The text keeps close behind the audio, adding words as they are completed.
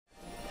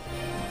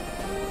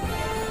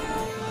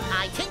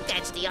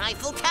the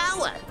Eiffel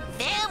Tower.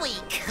 Very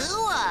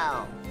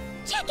cool.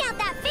 Check out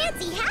that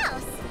fancy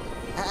house.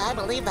 I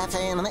believe that's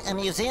a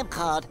museum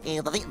called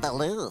the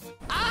Louvre.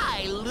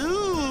 I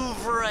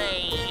Louvre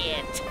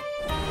it.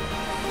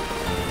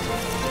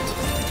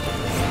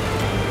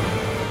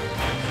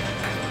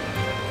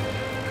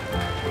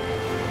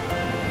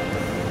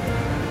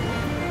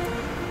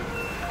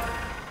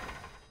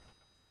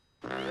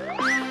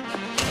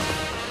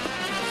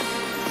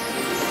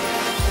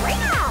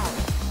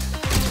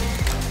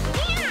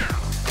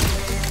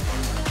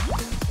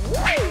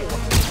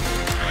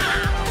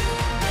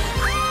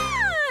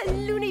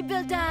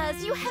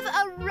 You have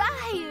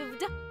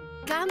arrived!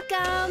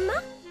 Come.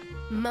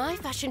 My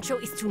fashion show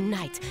is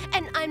tonight,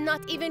 and I'm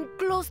not even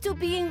close to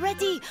being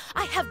ready.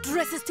 I have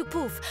dresses to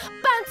poof,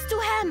 pants to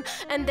hem,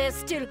 and there's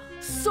still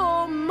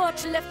so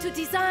much left to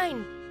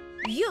design.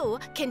 You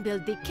can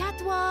build the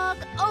catwalk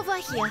over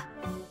here.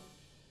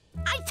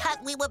 I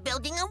thought we were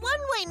building a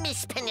one-way,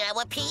 Miss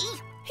Penelope.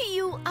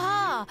 You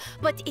are,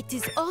 but it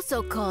is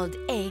also called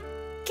a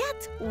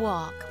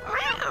catwalk.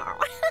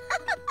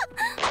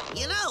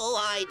 You know,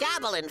 I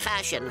dabble in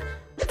fashion.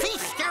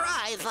 Feast your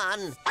eyes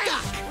on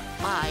Duck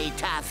by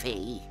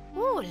Daffy.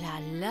 Oh la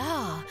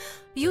la!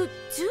 You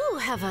do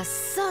have a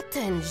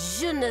certain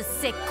je ne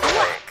sais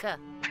quoi.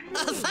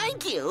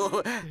 Thank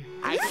you,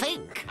 I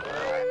think.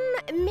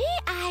 May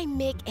I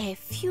make a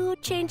few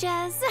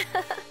changes?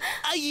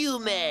 You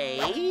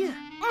may.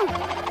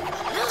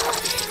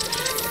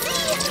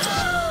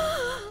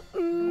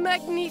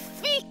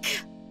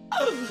 Magnifique!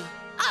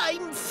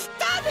 I'm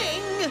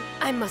stunning!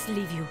 I must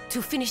leave you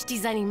to finish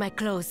designing my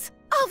clothes.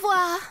 Au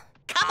revoir!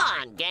 Come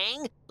on,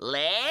 gang.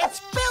 Let's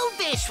build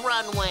this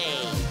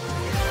runway.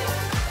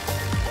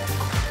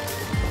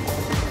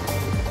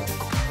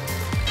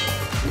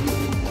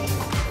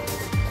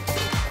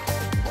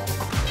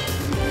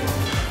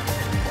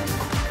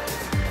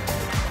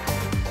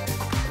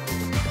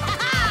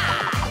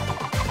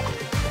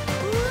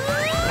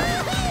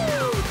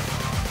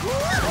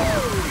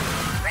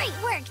 Great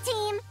work,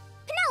 team.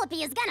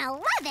 Penelope is gonna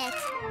love it.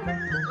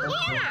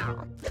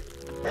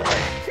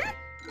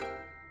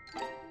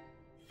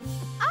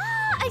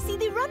 I see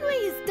the runway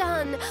is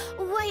done.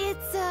 Why,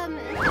 it's,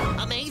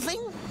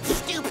 Amazing?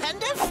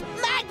 Stupendous?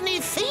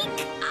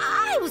 Magnifique?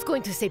 I was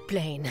going to say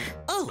plain.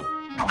 Oh.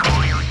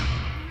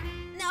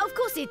 Now, of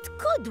course, it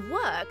could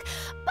work,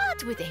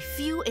 but with a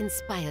few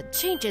inspired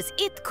changes,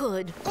 it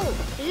could, work.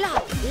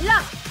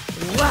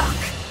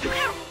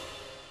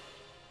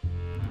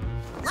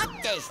 What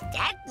does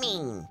that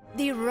mean?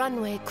 The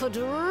runway could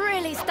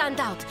really stand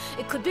out.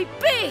 It could be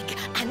big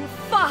and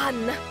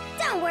fun.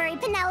 Don't worry,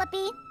 Penelope.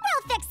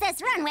 We'll fix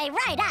this runway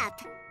right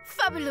up.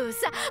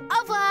 Fabulous.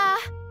 Au revoir.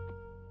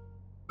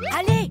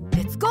 Allez,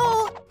 let's go.